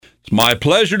It's my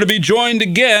pleasure to be joined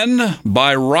again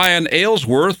by Ryan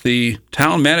Aylesworth, the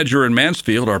town manager in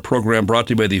Mansfield. Our program brought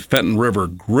to you by the Fenton River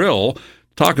Grill.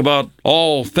 Talk about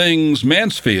all things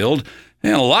Mansfield.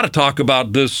 And a lot of talk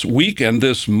about this week and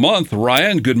this month.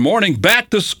 Ryan, good morning.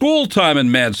 Back to school time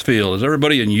in Mansfield. Is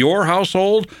everybody in your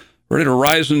household ready to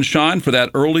rise and shine for that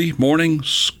early morning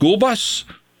school bus?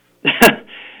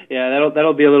 Yeah,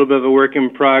 that'll be a little bit of a work in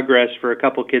progress for a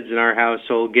couple kids in our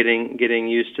household, getting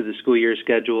used to the school year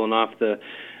schedule and off the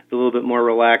little bit more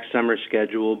relaxed summer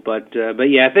schedule. But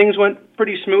yeah, things went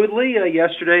pretty smoothly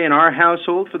yesterday in our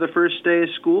household for the first day of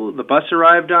school. The bus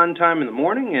arrived on time in the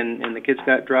morning, and the kids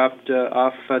got dropped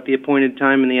off at the appointed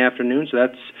time in the afternoon. So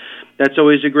that's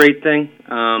always a great thing.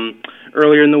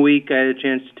 Earlier in the week, I had a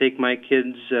chance to take my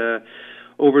kids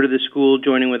over to the school,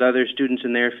 joining with other students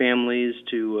and their families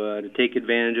to take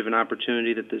advantage of an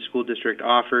opportunity that the school district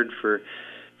offered for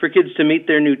kids to meet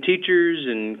their new teachers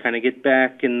and kind of get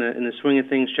back in the swing of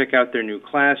things, check out their new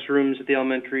classrooms at the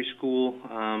elementary school.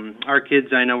 Our kids,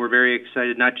 I know, were very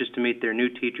excited not just to meet their new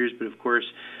teachers, but of course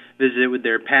visit with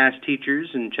their past teachers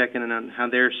and check in on how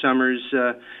their summers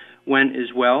went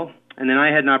as well. And then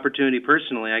I had an opportunity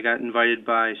personally. I got invited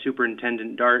by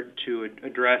Superintendent Dart to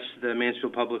address the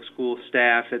Mansfield Public School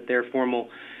staff at their formal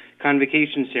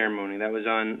convocation ceremony. That was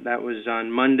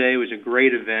on Monday. It was a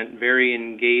great event, very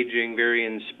engaging, very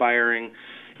inspiring,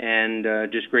 and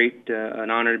just great,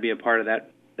 an honor to be a part of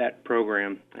that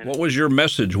program. What was your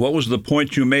message? What was the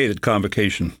point you made at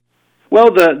convocation?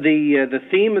 Well, the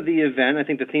theme of the event, I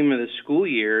think the theme of the school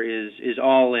year is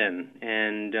all in,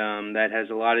 and that has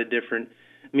a lot of different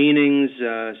meanings.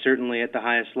 Certainly at the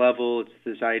highest level, it's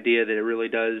this idea that it really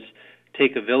does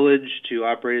take a village to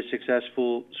operate a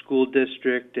successful school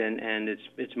district, and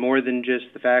it's more than just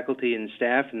the faculty and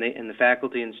staff, and the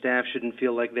faculty and staff shouldn't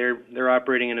feel like they're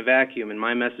operating in a vacuum. And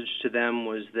my message to them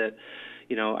was that,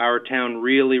 you know, our town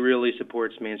really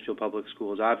supports Mansfield Public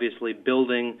Schools. Obviously,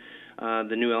 building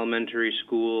the new elementary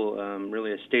school,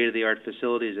 really a state-of-the-art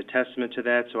facility, is a testament to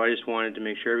that. So I just wanted to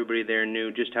make sure everybody there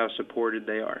knew just how supported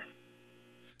they are.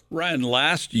 Ryan,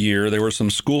 last year there were some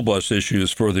school bus issues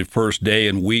for the first day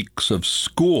and weeks of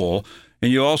school,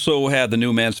 and you also had the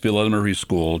new Mansfield Elementary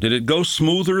School. Did it go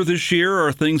smoother this year?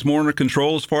 Are things more under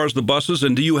control as far as the buses,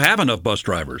 and do you have enough bus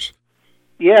drivers?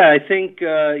 Yeah, I think,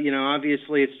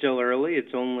 obviously it's still early.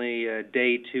 It's only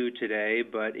day 2 today,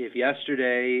 but if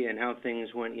yesterday and how things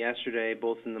went yesterday,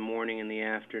 both in the morning and the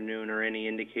afternoon, are any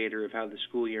indicator of how the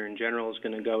school year in general is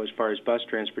going to go as far as bus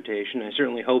transportation, I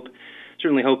certainly hope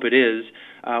it is,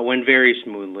 went very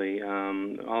smoothly.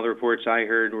 All the reports I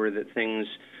heard were that things,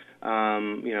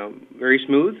 very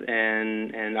smooth,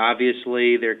 and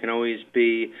obviously there can always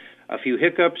be a few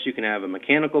hiccups. You can have a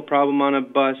mechanical problem on a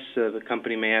bus. The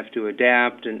company may have to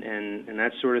adapt and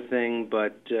that sort of thing.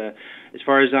 But as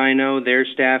far as I know, their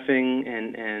staffing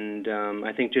and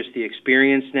I think just the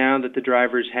experience now that the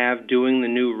drivers have doing the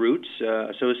new routes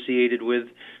associated with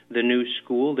the new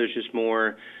school, there's just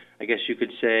more, I guess you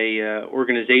could say,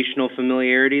 organizational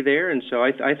familiarity there. And so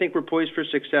I think we're poised for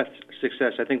success.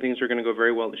 I think things are going to go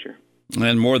very well this year.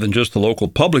 And more than just the local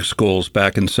public schools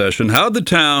back in session, how'd the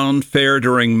town fare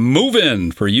during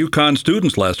move-in for UConn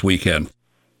students last weekend?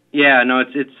 Yeah, no,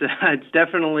 it's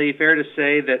definitely fair to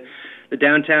say that the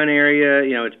downtown area,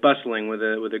 it's bustling with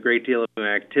a great deal of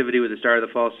activity with the start of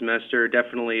the fall semester.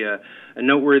 Definitely a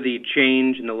noteworthy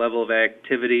change in the level of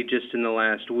activity just in the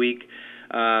last week.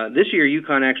 This year,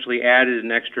 UConn actually added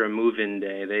an extra move-in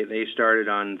day. They started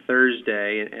on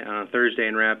Thursday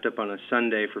and wrapped up on a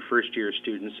Sunday for first-year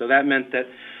students. So that meant that,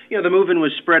 the move-in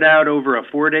was spread out over a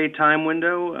 4-day time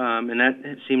window, and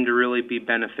that seemed to really be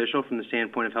beneficial from the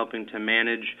standpoint of helping to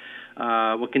manage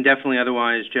what can definitely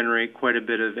otherwise generate quite a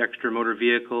bit of extra motor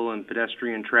vehicle and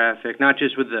pedestrian traffic, not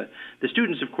just with the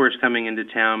students, of course, coming into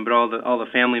town, but all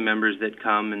the family members that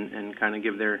come and kind of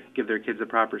give their kids a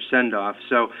proper send-off.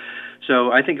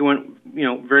 So I think it went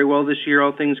very well this year,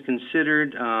 all things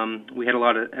considered. We had a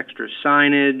lot of extra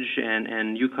signage,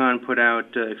 and UConn put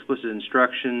out explicit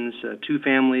instructions to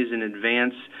families in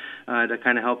advance to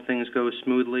kind of help things go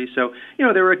smoothly. So,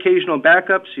 there were occasional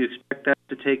backups. You expect that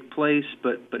to take place,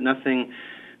 but nothing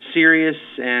serious.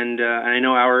 And I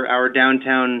know our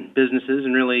downtown businesses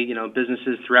and really,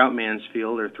 businesses throughout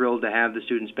Mansfield are thrilled to have the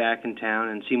students back in town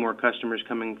and see more customers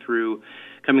coming through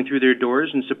their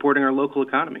doors and supporting our local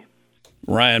economy.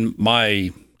 Ryan,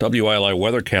 my WILI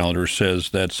weather calendar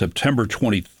says that September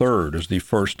 23rd is the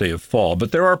first day of fall,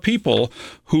 but there are people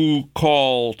who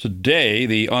call today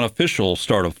the unofficial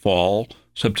start of fall,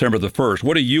 September the 1st.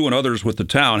 What do you and others with the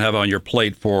town have on your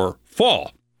plate for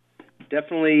fall?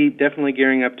 Definitely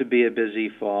gearing up to be a busy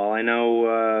fall. I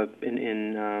know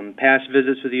in past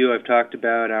visits with you, I've talked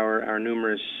about our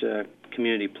numerous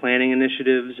community planning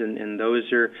initiatives, and those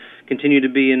continue to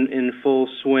be in full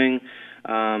swing.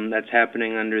 That's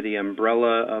happening under the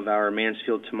umbrella of our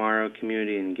Mansfield Tomorrow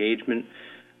community engagement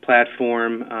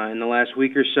platform. In the last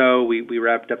week or so, we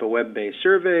wrapped up a web-based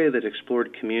survey that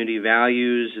explored community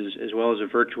values as well as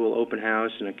a virtual open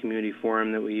house and a community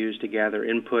forum that we used to gather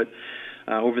input.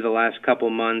 Over the last couple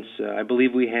months, I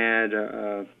believe we had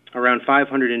around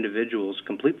 500 individuals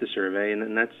complete the survey,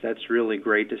 and that's really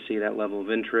great to see that level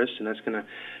of interest, and that's going to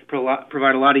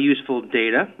provide a lot of useful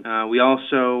data. We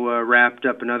also wrapped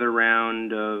up another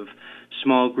round of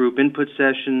small group input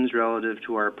sessions relative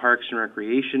to our Parks and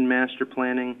Recreation master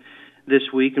planning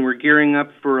this week, and we're gearing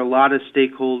up for a lot of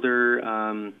stakeholder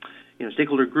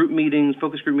group meetings,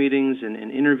 focus group meetings, and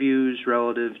interviews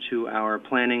relative to our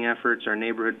planning efforts, our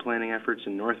neighborhood planning efforts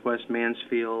in Northwest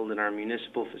Mansfield, and our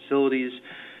municipal facilities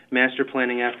master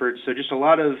planning efforts. So just a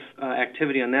lot of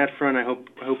activity on that front. I hope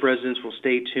residents will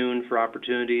stay tuned for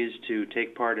opportunities to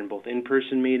take part in both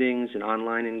in-person meetings and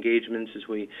online engagements as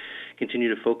we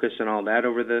continue to focus on all that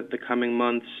over the coming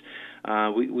months.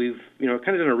 We've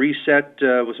kind of done a reset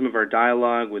with some of our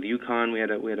dialogue with UConn. We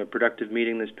had a productive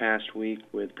meeting this past week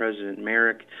with President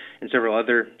Merrick and several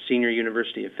other senior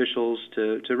university officials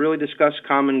to really discuss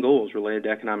common goals related to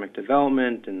economic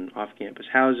development and off-campus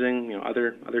housing,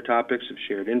 other topics of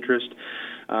shared interest.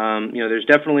 There's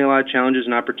definitely a lot of challenges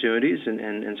and opportunities,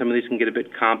 and some of these can get a bit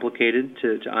complicated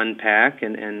to unpack,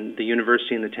 and the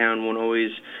university and the town won't always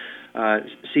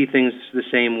see things the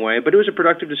same way. But it was a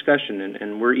productive discussion,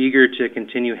 and we're eager to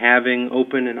continue having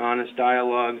open and honest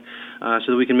dialogue so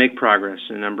that we can make progress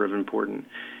in a number of important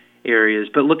areas.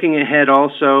 But looking ahead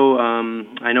also,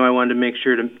 I know I wanted to make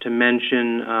sure to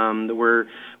mention that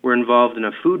we're involved in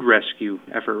a food rescue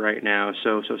effort right now.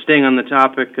 So staying on the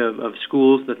topic of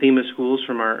schools, the theme of schools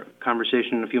from our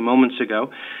conversation a few moments ago,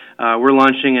 we're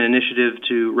launching an initiative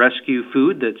to rescue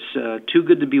food that's too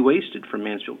good to be wasted from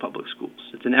Mansfield Public Schools.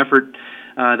 It's an effort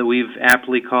that we've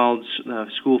aptly called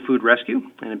School Food Rescue,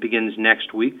 and it begins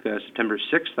next week, September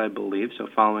 6th, I believe, so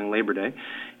following Labor Day.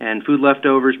 And food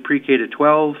leftovers pre-K to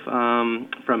 12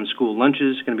 from school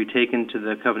lunches are going to be taken to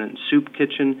the Covenant Soup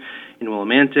Kitchen in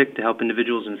Willimantic to help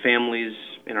individuals and families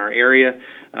in our area.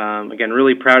 Again,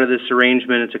 really proud of this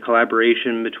arrangement. It's a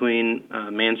collaboration between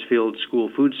Mansfield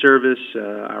School Food Service,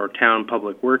 our town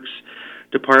Public Works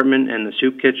Department, and the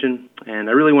Soup Kitchen. And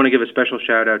I really want to give a special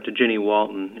shout out to Ginny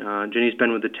Walton. Ginny's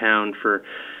been with the town for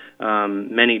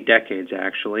many decades,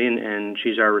 actually, and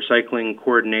she's our recycling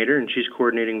coordinator, and she's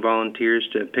coordinating volunteers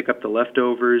to pick up the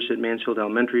leftovers at Mansfield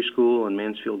Elementary School and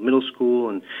Mansfield Middle School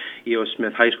and E.O.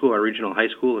 Smith High School, our regional high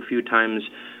school, a few times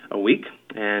a week.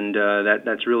 And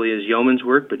that's really is yeoman's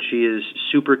work, but she is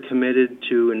super committed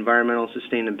to environmental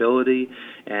sustainability,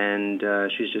 and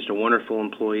she's just a wonderful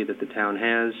employee that the town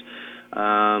has.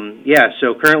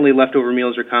 So currently leftover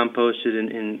meals are composted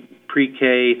in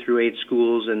pre-K through 8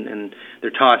 schools, and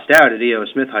they're tossed out at E.O.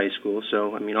 Smith High School.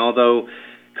 So, although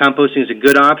composting is a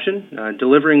good option,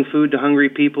 delivering food to hungry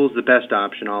people is the best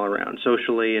option all around,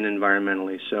 socially and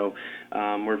environmentally. So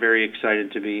we're very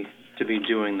excited to be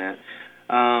doing that.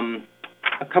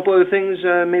 A couple other things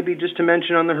maybe just to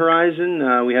mention on the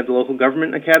horizon. We have the Local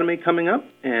Government Academy coming up,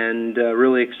 and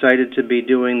really excited to be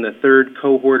doing the third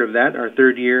cohort of that, our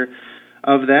third year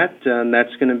of that.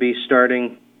 That's going to be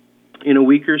starting in a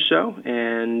week or so,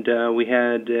 and we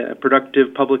had a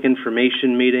productive public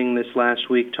information meeting this last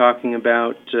week talking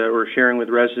about or sharing with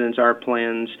residents our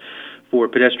plans for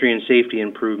pedestrian safety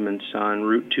improvements on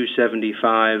Route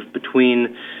 275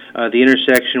 between the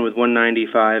intersection with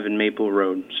 195 and Maple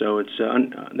Road. So it's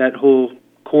that whole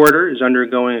corridor is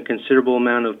undergoing a considerable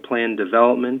amount of planned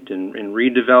development and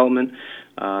redevelopment.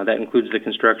 That includes the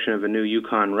construction of a new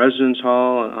UConn residence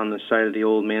hall on the site of the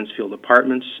old Mansfield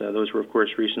apartments. Those were, of course,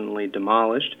 recently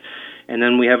demolished. And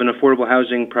then we have an affordable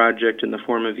housing project in the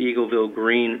form of Eagleville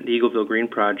Green, the Eagleville Green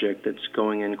project that's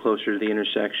going in closer to the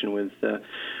intersection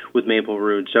with Maple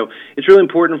Road. So it's really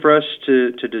important for us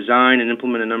to design and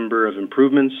implement a number of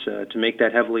improvements to make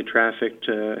that heavily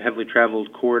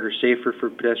traveled corridor safer for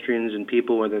pedestrians and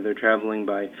people, whether they're traveling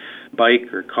by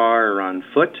bike or car or on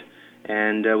foot.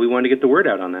 And we want to get the word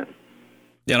out on that.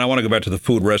 Yeah, and I want to go back to the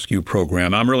food rescue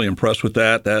program. I'm really impressed with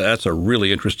that. That's a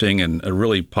really interesting and a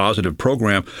really positive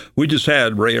program. We just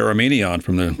had Ray Aramini on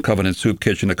from the Covenant Soup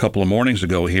Kitchen a couple of mornings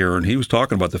ago here, and he was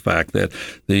talking about the fact that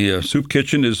the soup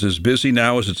kitchen is as busy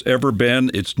now as it's ever been.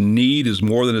 Its need is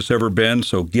more than it's ever been.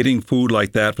 So getting food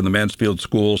like that from the Mansfield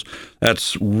schools,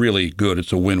 that's really good.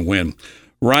 It's a win-win.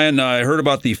 Ryan, I heard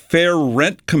about the Fair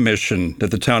Rent Commission that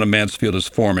the town of Mansfield is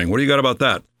forming. What do you got about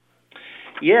that?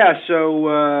 Yeah,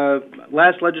 so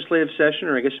last legislative session,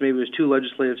 or I guess maybe it was 2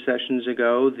 legislative sessions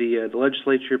ago, the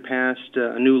legislature passed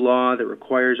a new law that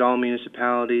requires all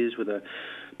municipalities with a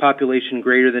population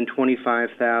greater than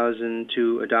 25,000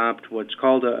 to adopt what's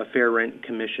called a Fair Rent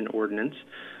Commission ordinance.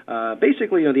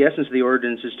 Basically, the essence of the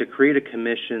ordinance is to create a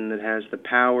commission that has the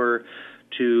power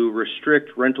to restrict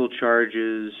rental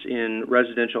charges in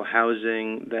residential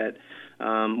housing that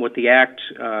what the Act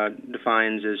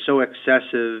defines as so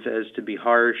excessive as to be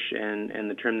harsh,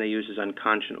 and the term they use is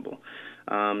unconscionable.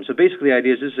 So basically the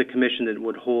idea is this is a commission that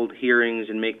would hold hearings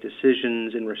and make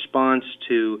decisions in response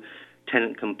to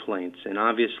tenant complaints. And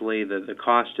obviously the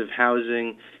cost of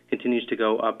housing continues to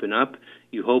go up and up.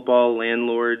 You hope all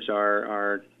landlords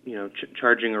are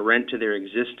charging a rent to their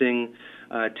existing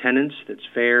tenants that's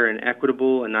fair and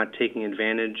equitable, and not taking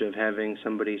advantage of having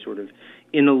somebody sort of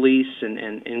in a lease and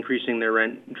increasing their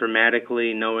rent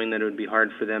dramatically, knowing that it would be hard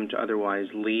for them to otherwise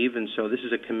leave. And so this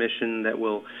is a commission that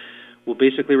will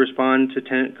basically respond to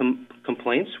tenant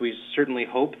complaints. We certainly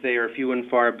hope they are few and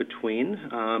far between,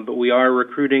 but we are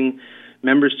recruiting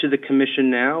members to the commission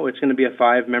now. It's going to be a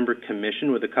 5-member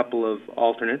commission with a couple of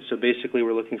alternates. So basically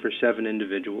we're looking for 7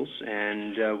 individuals,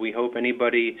 and we hope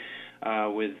anybody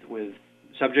with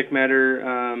subject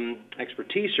matter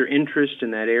expertise or interest in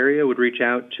that area would reach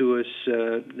out to us.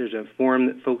 There's a form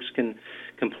that folks can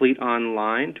complete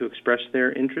online to express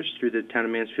their interest through the Town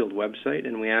of Mansfield website,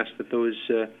 and we ask that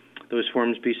those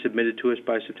forms be submitted to us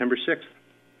by September 6th.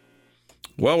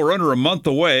 Well, we're under a month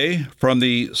away from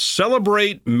the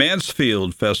Celebrate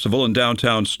Mansfield Festival in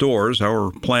downtown Storrs. How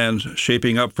are plans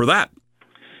shaping up for that?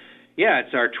 Yeah,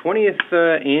 it's our 20th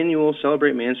annual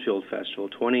Celebrate Mansfield Festival,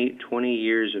 20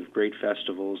 years of great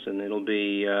festivals, and it'll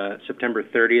be September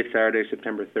 30th, Saturday,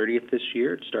 September 30th this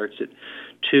year. It starts at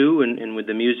 2, and with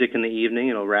the music in the evening,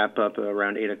 it'll wrap up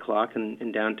around 8 o'clock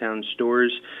in downtown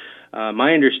Storrs.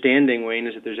 My understanding, Wayne,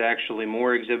 is that there's actually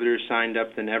more exhibitors signed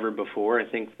up than ever before. I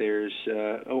think there's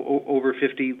over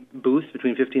 50 booths,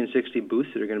 between 50 and 60 booths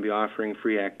that are going to be offering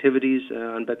free activities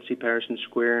on Betsy Patterson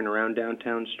Square and around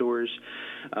downtown Storrs.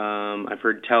 I've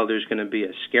heard tell there's going to be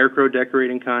a scarecrow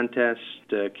decorating contest,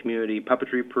 community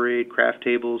puppetry parade, craft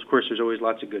tables. Of course, there's always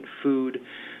lots of good food.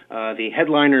 The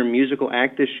headliner musical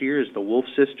act this year is the Wolf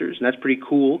Sisters, and that's pretty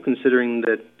cool considering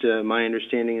that my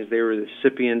understanding is they were the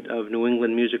recipient of New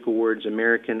England Music Awards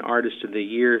American Artist of the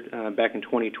Year back in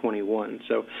 2021.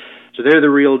 So they're the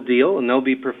real deal, and they'll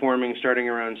be performing starting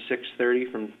around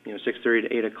 6:30 from 6:30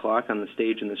 to 8 o'clock on the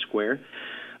stage in the square.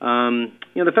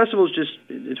 The festival is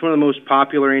it's one of the most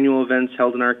popular annual events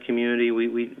held in our community.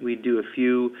 We do a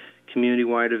few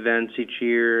community-wide events each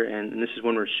year, and this is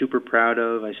one we're super proud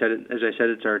of. As I said,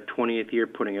 it's our 20th year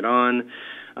putting it on,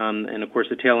 and of course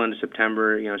the tail end of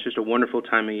September. It's just a wonderful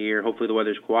time of year. Hopefully the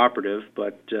weather's cooperative,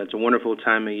 but it's a wonderful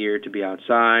time of year to be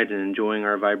outside and enjoying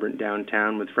our vibrant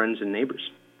downtown with friends and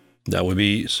neighbors. That would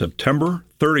be September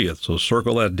 30th, so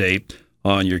circle that date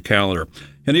on your calendar.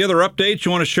 Any other updates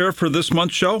you want to share for this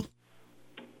month's show?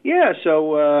 Yeah,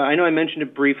 so I know I mentioned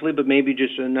it briefly, but maybe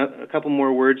just a couple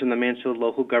more words on the Mansfield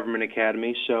Local Government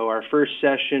Academy. So our first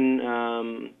session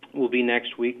will be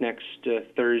next week, next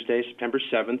Thursday, September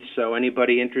 7th. So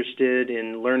anybody interested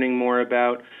in learning more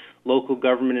about local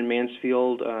government in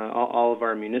Mansfield, all of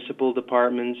our municipal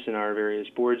departments and our various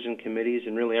boards and committees,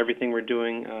 and really everything we're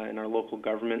doing in our local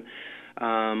government,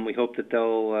 we hope that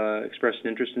they'll express an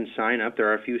interest and sign up. There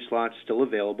are a few slots still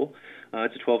available.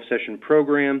 It's a 12-session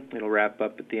program. It'll wrap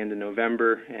up at the end of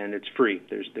November, and it's free.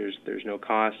 There's no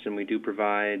cost, and we do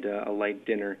provide a light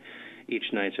dinner each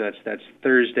night. So that's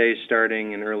Thursday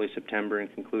starting in early September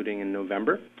and concluding in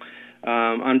November.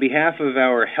 On behalf of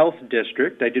our health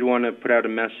district, I did want to put out a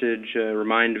message,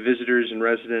 remind visitors and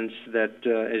residents that,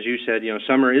 as you said,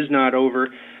 summer is not over.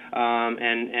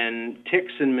 And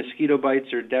ticks and mosquito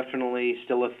bites are definitely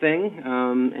still a thing.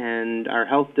 And our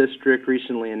health district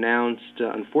recently announced,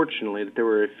 unfortunately, that there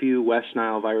were a few West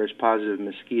Nile virus positive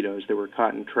mosquitoes that were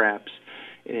caught in traps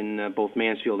in both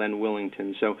Mansfield and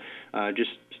Willington. So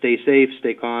just stay safe,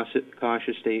 stay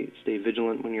cautious, stay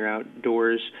vigilant when you're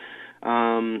outdoors.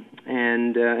 And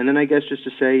then I guess just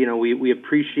to say, we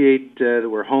appreciate that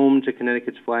we're home to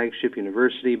Connecticut's flagship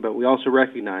university, but we also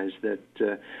recognize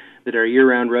that that our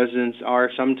year-round residents are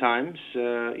sometimes,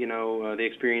 they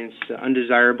experience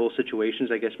undesirable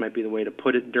situations, I guess might be the way to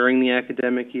put it, during the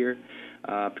academic year,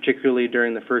 particularly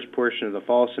during the first portion of the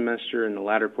fall semester and the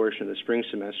latter portion of the spring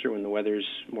semester when the weather's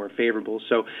more favorable.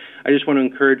 So I just want to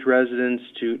encourage residents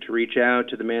to reach out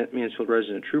to the Mansfield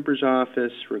Resident Trooper's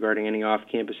Office regarding any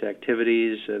off-campus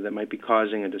activities that might be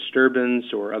causing a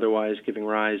disturbance or otherwise giving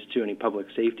rise to any public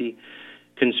safety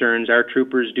concerns. Our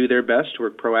troopers do their best to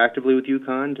work proactively with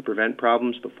UConn to prevent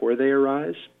problems before they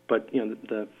arise, but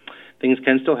the things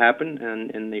can still happen,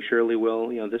 and they surely will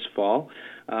this fall.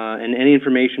 And any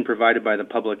information provided by the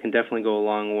public can definitely go a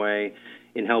long way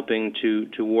in helping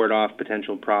to ward off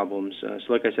potential problems. So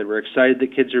like I said, we're excited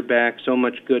that kids are back. So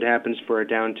much good happens for our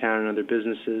downtown and other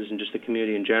businesses and just the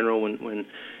community in general when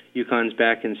UConn's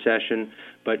back in session.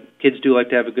 But kids do like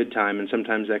to have a good time, and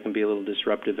sometimes that can be a little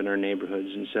disruptive in our neighborhoods.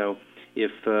 And so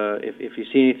if you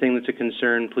see anything that's a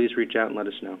concern, please reach out and let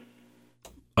us know.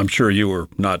 I'm sure you were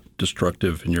not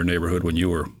destructive in your neighborhood when you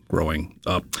were growing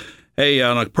up. Hey,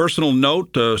 on a personal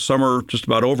note, summer just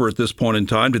about over at this point in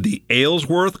time. Did the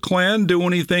Aylesworth clan do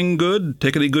anything good?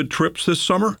 Take any good trips this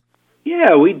summer?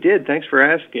 Yeah, we did. Thanks for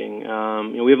asking.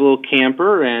 We have a little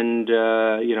camper, and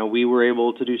we were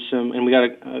able to do some, and we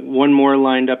got one more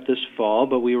lined up this fall,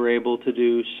 but we were able to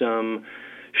do some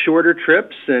shorter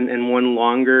trips and one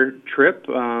longer trip,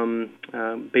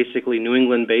 basically New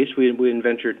England based. We didn't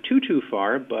venture too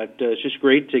far, but it's just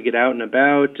great to get out and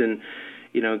about and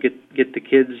get the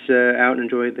kids out and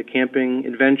enjoy the camping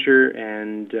adventure.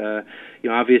 And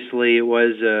obviously it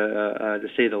was to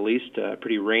say the least a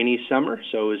pretty rainy summer,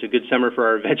 so it was a good summer for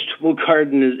our vegetable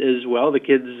garden as well. The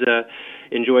kids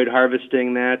enjoyed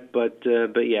harvesting that, but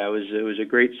yeah, it was a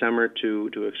great summer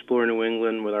to explore New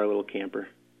England with our little camper.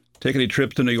 Take any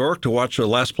trips to New York to watch a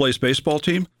last place baseball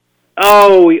team?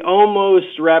 Oh, we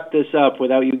almost wrapped this up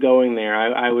without you going there.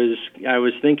 I was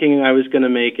thinking I was going to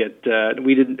make it.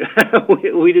 We did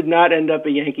we did not end up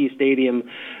at Yankee Stadium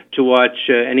to watch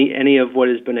any of what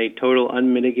has been a total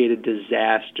unmitigated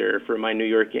disaster for my New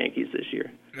York Yankees this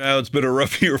year. Well, it's been a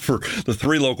rough year for the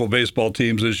three local baseball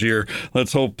teams this year.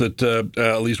 Let's hope that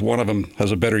at least one of them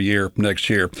has a better year next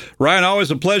year. Ryan, always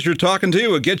a pleasure talking to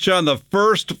you. We'll get you on the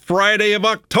first Friday of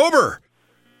October.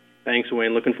 Thanks,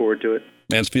 Wayne. Looking forward to it.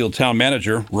 Mansfield Town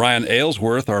Manager Ryan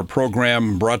Aylesworth. Our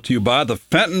program brought to you by the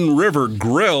Fenton River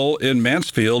Grill in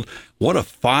Mansfield. What a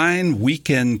fine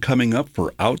weekend coming up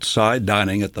for outside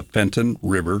dining at the Fenton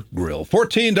River Grill.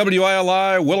 14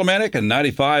 WILI Willimantic and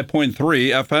 95.3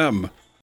 FM.